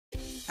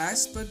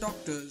As per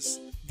doctors,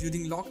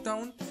 during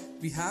lockdown,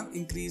 we have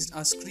increased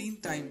our screen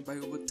time by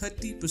over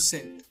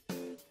 30%.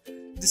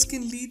 This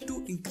can lead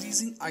to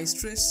increasing eye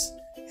stress,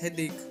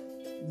 headache,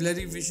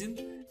 blurry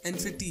vision, and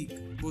fatigue,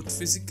 both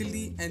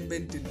physically and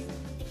mentally.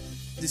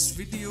 This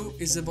video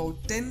is about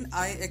 10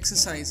 eye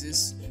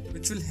exercises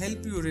which will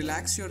help you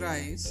relax your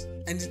eyes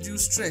and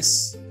reduce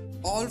stress,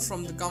 all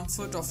from the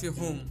comfort of your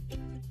home.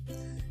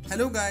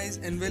 Hello guys,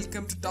 and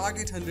welcome to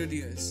Target 100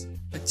 Years,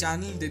 a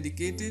channel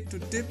dedicated to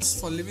tips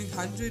for living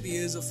 100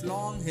 years of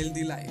long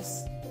healthy life.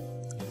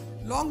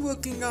 Long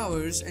working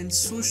hours and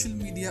social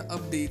media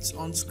updates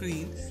on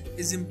screen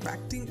is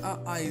impacting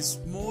our eyes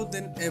more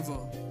than ever.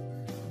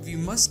 We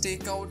must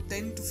take out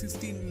 10 to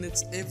 15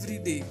 minutes every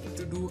day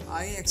to do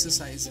eye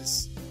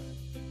exercises.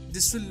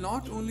 This will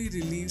not only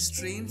relieve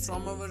strain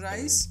from our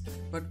eyes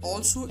but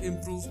also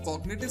improve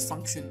cognitive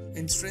function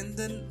and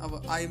strengthen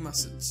our eye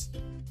muscles.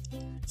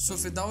 So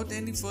without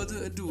any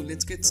further ado,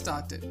 let's get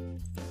started.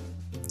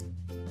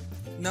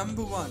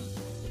 Number 1.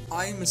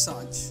 Eye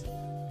massage.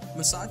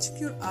 Massaging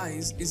your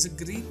eyes is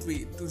a great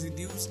way to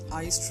reduce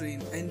eye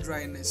strain and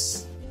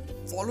dryness.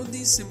 Follow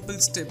these simple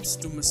steps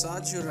to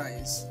massage your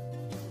eyes.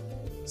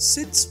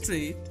 Sit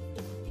straight,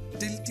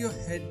 tilt your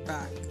head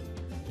back,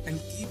 and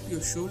keep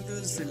your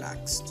shoulders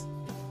relaxed.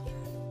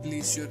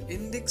 Place your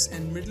index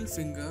and middle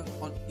finger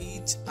on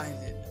each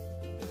eyelid.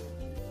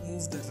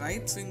 Move the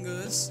right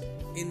fingers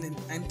in an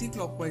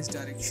anti-clockwise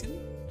direction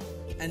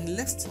and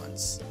left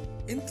ones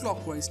in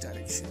clockwise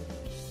direction.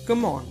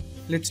 Come on,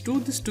 let's do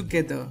this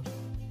together.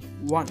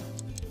 1,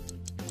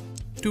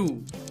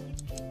 2,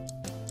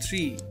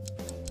 3,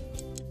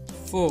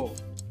 4,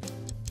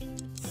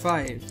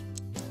 5,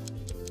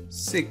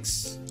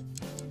 6,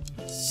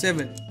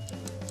 7,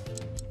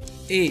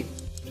 8,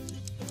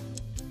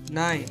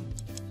 9,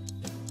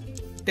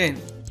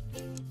 10.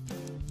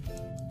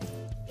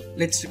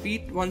 Let's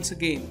repeat once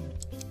again.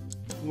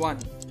 1,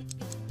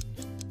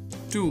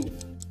 2,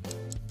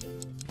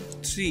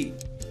 3,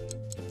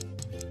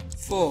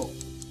 4,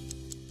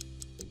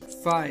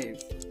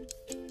 5,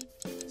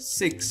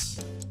 6,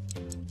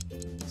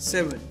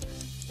 7,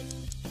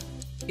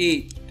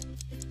 8,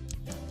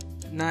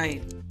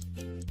 9,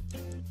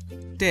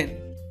 10.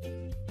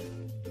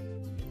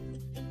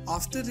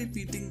 After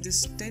repeating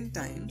this 10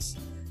 times,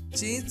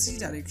 change the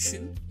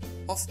direction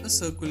of a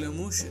circular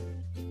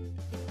motion.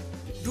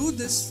 Do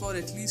this for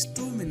at least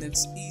 2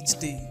 minutes each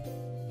day.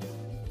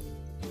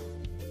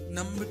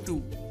 Number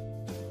 2.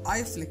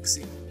 Eye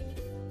flexing.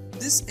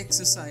 This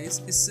exercise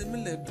is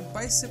similar to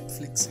bicep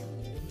flexing.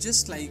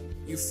 Just like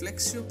you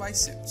flex your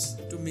biceps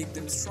to make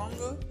them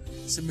stronger,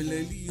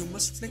 similarly you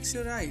must flex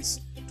your eyes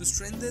to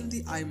strengthen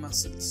the eye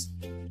muscles.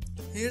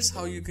 Here's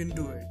how you can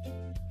do it.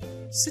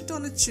 Sit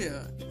on a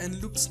chair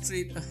and look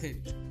straight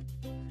ahead.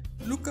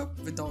 Look up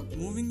without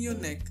moving your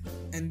neck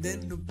and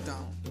then look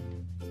down.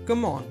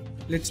 Come on,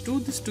 let's do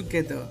this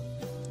together.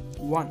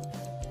 1,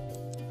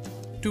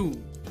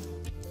 2,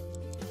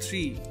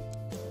 3,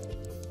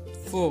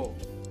 4,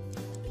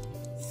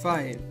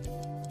 5,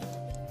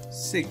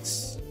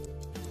 6,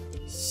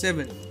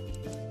 7,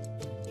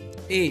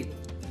 8,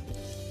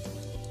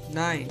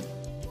 9,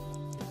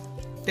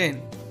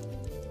 10.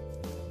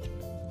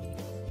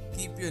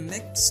 Keep your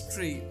neck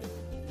straight.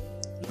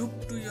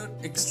 Look to your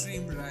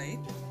extreme right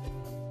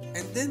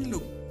and then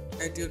look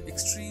at your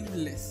extreme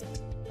left.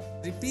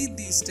 Repeat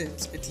these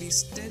steps at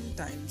least 10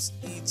 times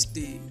each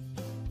day.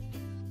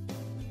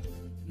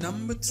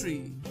 Number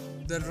 3.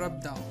 The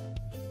rub down.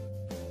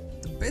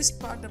 The best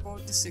part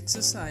about this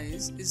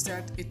exercise is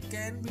that it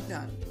can be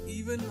done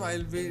even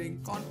while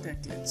wearing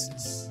contact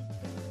lenses.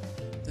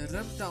 The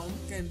rub down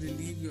can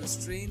relieve your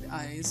strained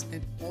eyes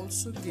and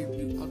also give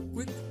you a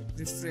quick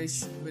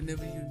refresh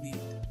whenever you need.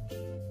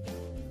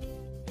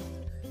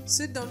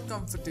 Sit down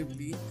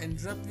comfortably and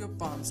rub your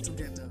palms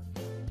together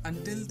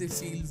until they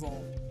feel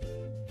warm.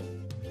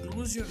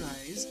 Close your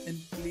eyes and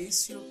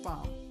place your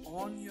palm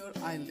on your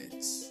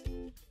eyelids.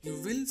 You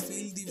will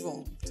feel the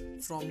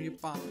warmth from your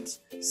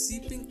palms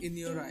seeping in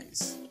your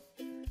eyes.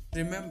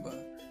 Remember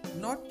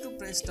not to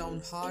press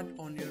down hard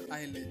on your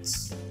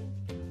eyelids.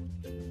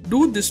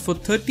 Do this for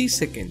 30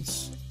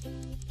 seconds.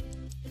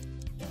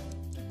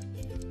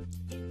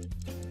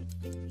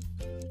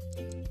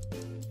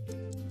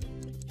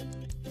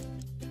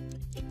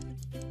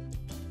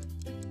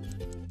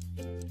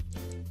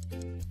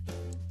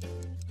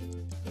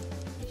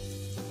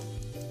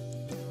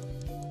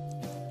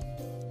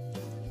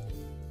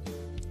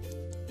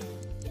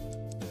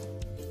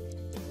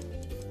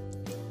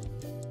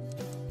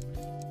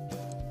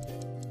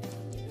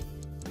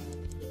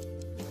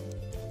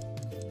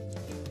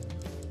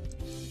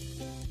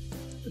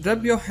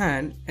 Rub your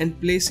hand and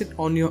place it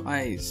on your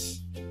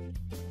eyes.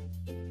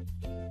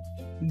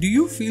 Do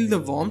you feel the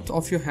warmth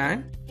of your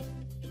hand?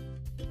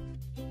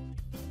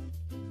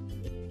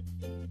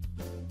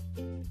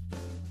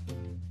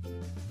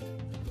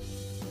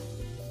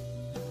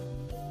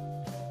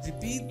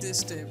 Repeat this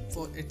step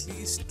for at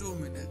least 2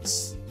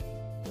 minutes.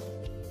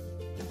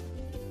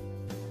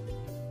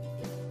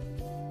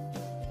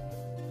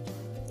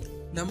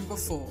 Number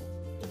 4.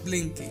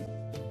 Blinking.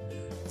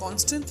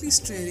 Constantly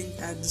staring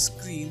at the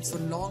screen for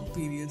long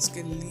periods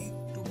can lead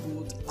to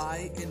both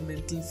eye and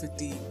mental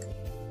fatigue.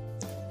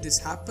 This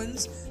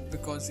happens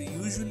because we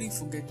usually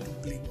forget to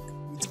blink,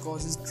 which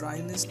causes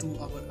dryness to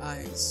our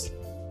eyes.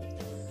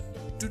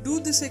 To do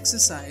this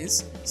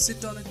exercise,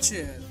 sit on a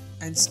chair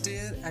and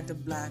stare at a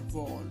blank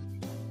wall.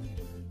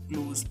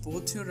 Close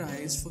both your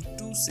eyes for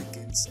 2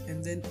 seconds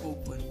and then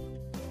open.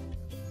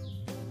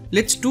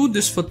 Let's do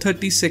this for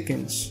 30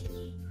 seconds.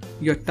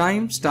 Your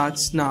time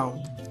starts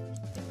now.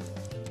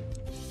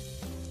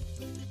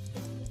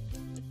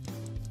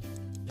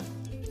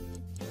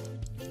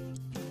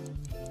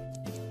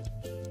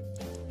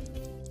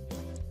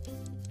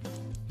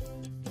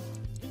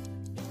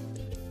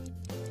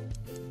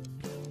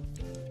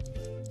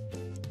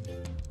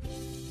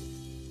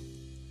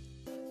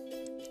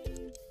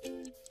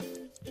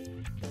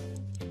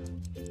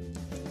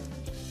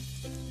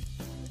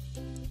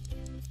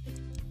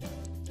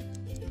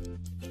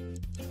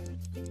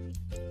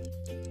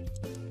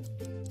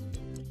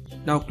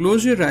 Now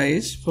close your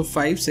eyes for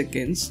 5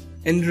 seconds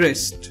and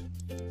rest.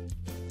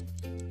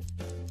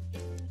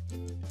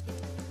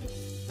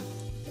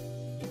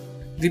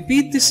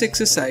 Repeat this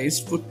exercise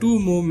for 2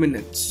 more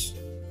minutes.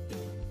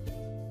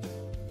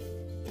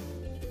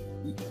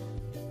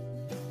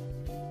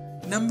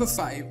 Number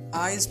 5.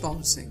 Eyes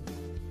bouncing.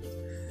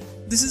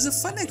 This is a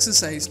fun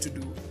exercise to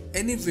do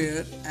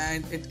anywhere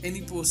and at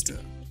any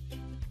posture.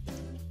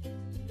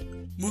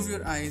 Move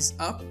your eyes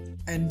up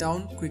and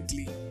down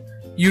quickly.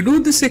 You do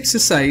this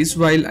exercise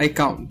while I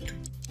count.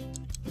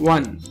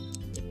 1,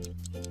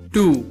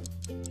 2,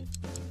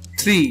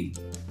 3,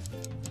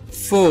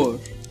 4,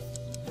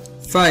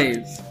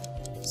 5,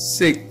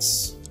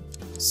 6,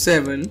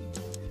 7,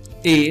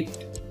 8,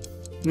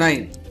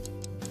 9,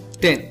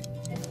 10.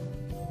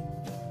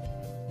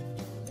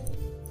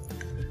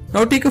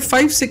 Now take a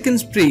 5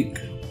 seconds break,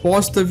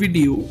 pause the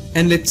video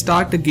and let's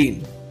start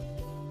again.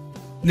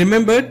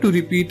 Remember to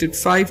repeat it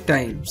 5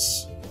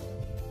 times.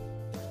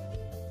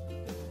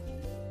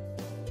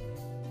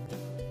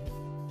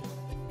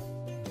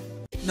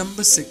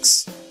 Number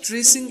 6.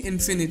 Tracing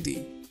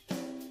infinity.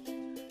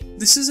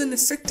 This is an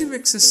effective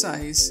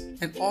exercise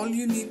and all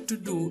you need to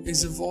do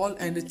is a wall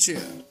and a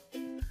chair.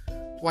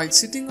 While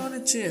sitting on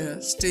a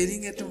chair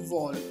staring at a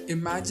wall,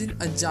 imagine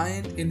a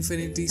giant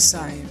infinity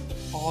sign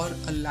or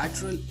a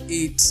lateral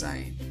 8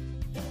 sign.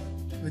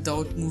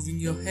 Without moving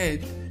your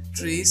head,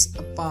 trace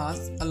a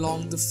path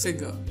along the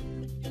figure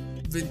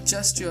with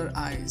just your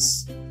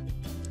eyes.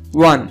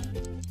 1,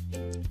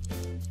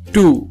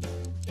 2,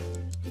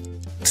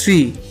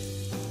 3,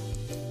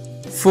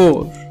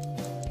 4,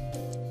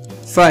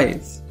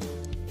 5.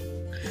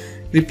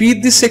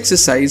 Repeat this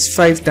exercise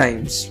 5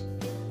 times.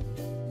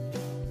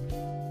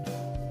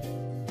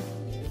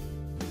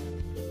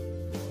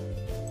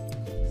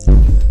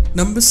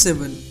 Number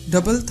 7.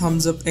 Double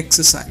thumbs up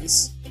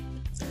exercise.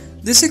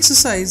 This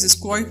exercise is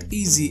quite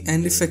easy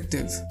and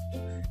effective.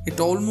 It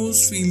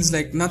almost feels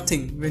like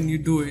nothing when you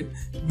do it,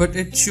 but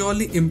it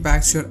surely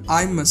impacts your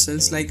eye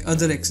muscles like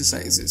other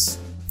exercises.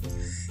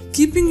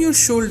 Keeping your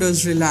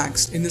shoulders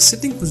relaxed in a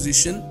sitting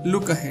position,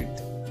 look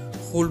ahead.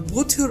 Hold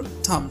both your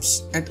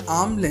thumbs at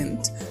arm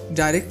length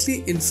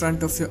directly in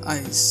front of your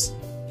eyes.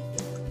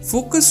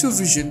 Focus your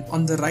vision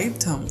on the right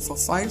thumb for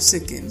 5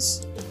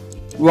 seconds.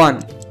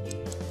 1,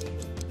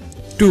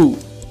 2,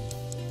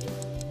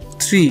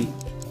 3,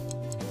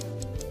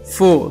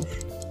 4,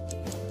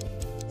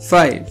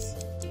 5.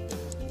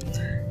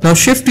 Now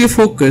shift your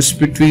focus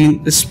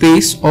between the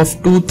space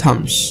of 2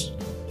 thumbs.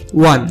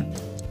 1,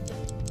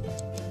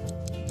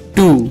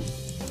 2,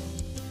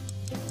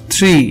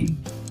 3,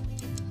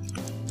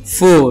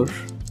 4,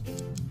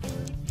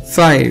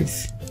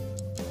 5.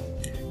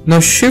 Now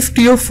shift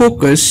your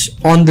focus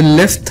on the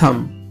left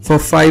thumb for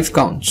 5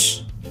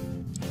 counts.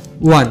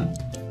 1,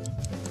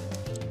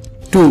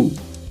 2,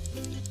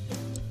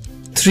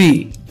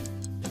 3,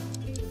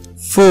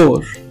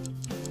 4,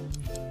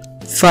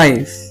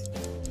 5.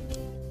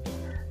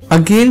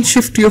 Again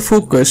shift your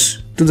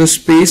focus to the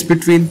space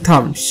between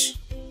thumbs.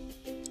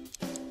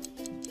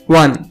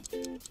 1,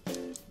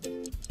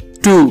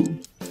 2,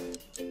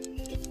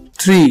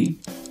 3,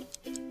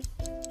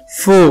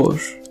 4,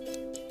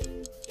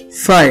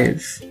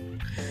 5.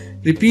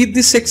 Repeat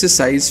this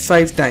exercise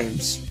 5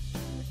 times.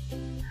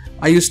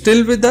 Are you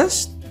still with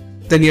us?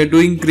 Then you're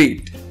doing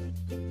great.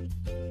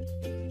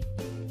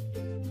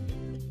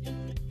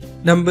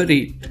 Number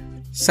 8.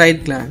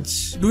 Side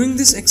glance. Doing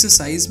this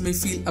exercise may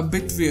feel a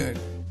bit weird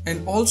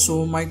and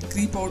also might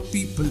creep out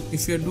people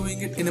if you're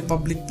doing it in a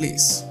public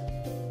place.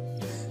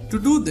 To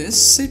do this,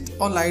 sit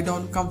or lie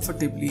down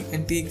comfortably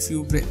and take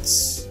few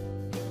breaths.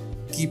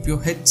 Keep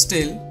your head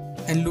still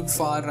and look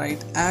far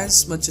right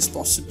as much as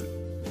possible.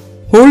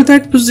 Hold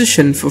that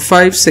position for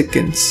 5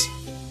 seconds.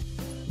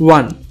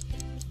 1,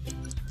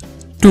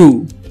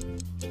 2,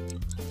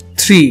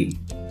 3,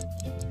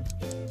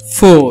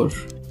 4,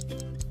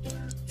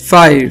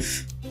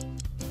 5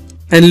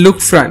 and look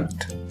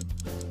front.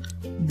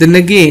 Then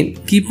again,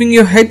 keeping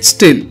your head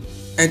still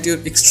at your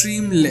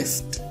extreme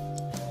left.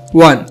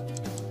 1,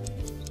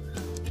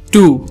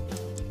 2,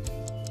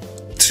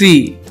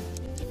 3,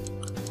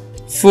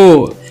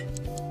 4,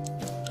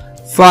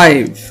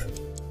 5.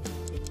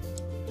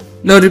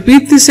 Now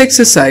repeat this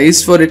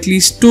exercise for at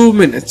least 2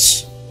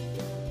 minutes.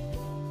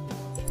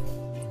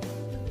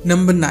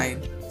 Number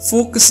 9.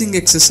 Focusing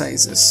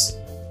exercises.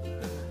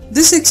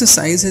 This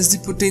exercise has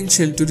the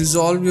potential to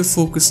resolve your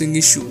focusing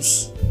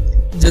issues.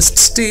 Just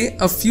stay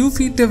a few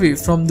feet away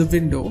from the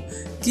window,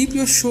 keep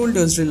your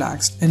shoulders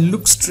relaxed and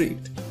look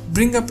straight.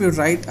 Bring up your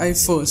right eye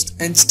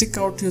first and stick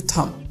out your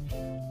thumb.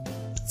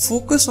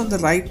 Focus on the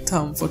right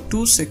thumb for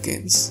 2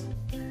 seconds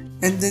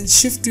and then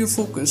shift your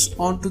focus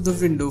onto the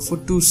window for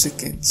 2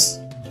 seconds.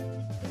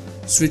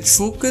 Switch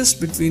focus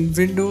between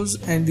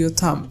windows and your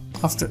thumb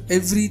after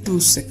every 2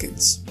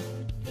 seconds.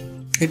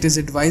 It is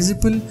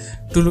advisable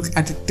to look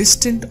at a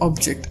distant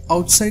object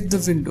outside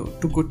the window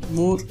to get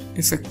more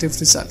effective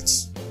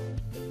results.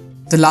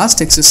 The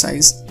last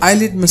exercise,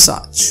 eyelid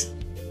massage.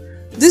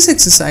 This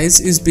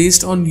exercise is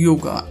based on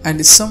yoga and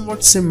is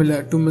somewhat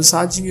similar to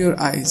massaging your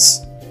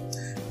eyes.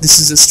 This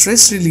is a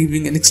stress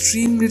relieving and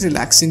extremely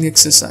relaxing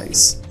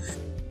exercise.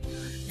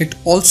 It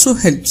also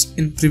helps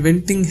in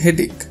preventing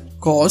headache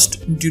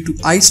caused due to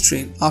eye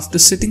strain after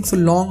sitting for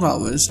long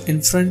hours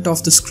in front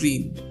of the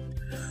screen.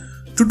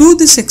 To do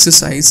this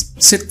exercise,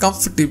 sit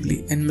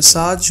comfortably and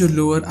massage your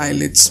lower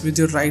eyelids with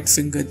your right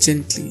finger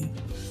gently.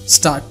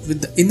 Start with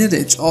the inner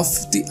edge of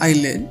the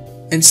eyelid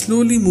and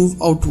slowly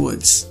move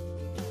outwards.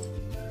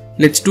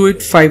 Let's do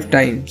it 5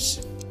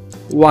 times.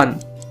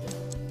 1,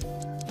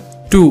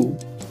 2,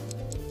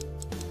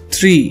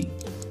 3,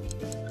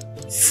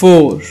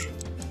 4,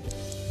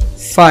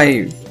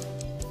 5.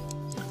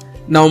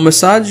 Now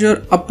massage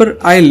your upper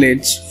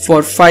eyelids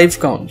for 5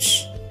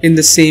 counts in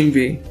the same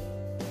way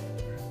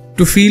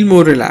to feel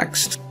more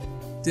relaxed.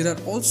 There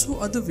are also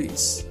other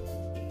ways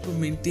to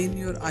maintain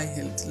your eye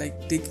health,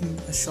 like taking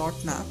a short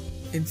nap.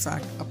 In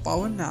fact, a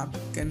power nap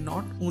can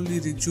not only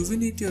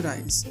rejuvenate your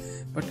eyes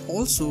but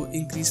also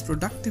increase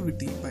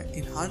productivity by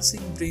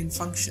enhancing brain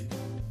function.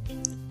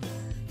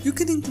 You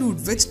can include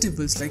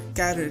vegetables like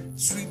carrot,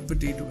 sweet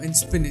potato and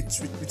spinach,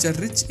 which are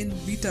rich in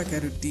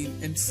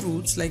beta-carotene, and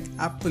fruits like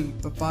apple,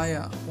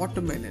 papaya,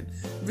 watermelon,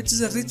 which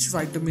is a rich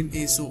vitamin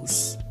A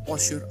source.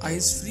 Wash your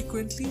eyes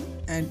frequently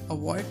and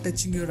avoid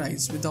touching your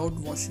eyes without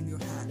washing your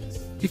hands.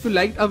 If you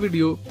liked our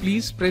video,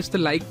 please press the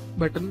like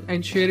button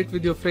and share it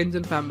with your friends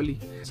and family.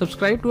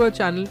 Subscribe to our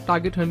channel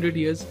Target 100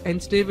 Years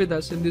and stay with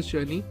us in this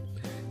journey.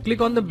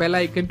 Click on the bell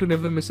icon to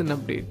never miss an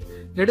update.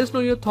 Let us know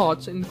your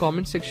thoughts in the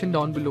comment section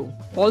down below.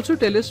 Also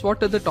tell us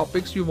what other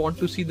topics you want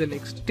to see the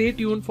next. Stay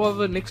tuned for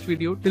our next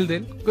video. Till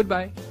then,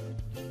 goodbye.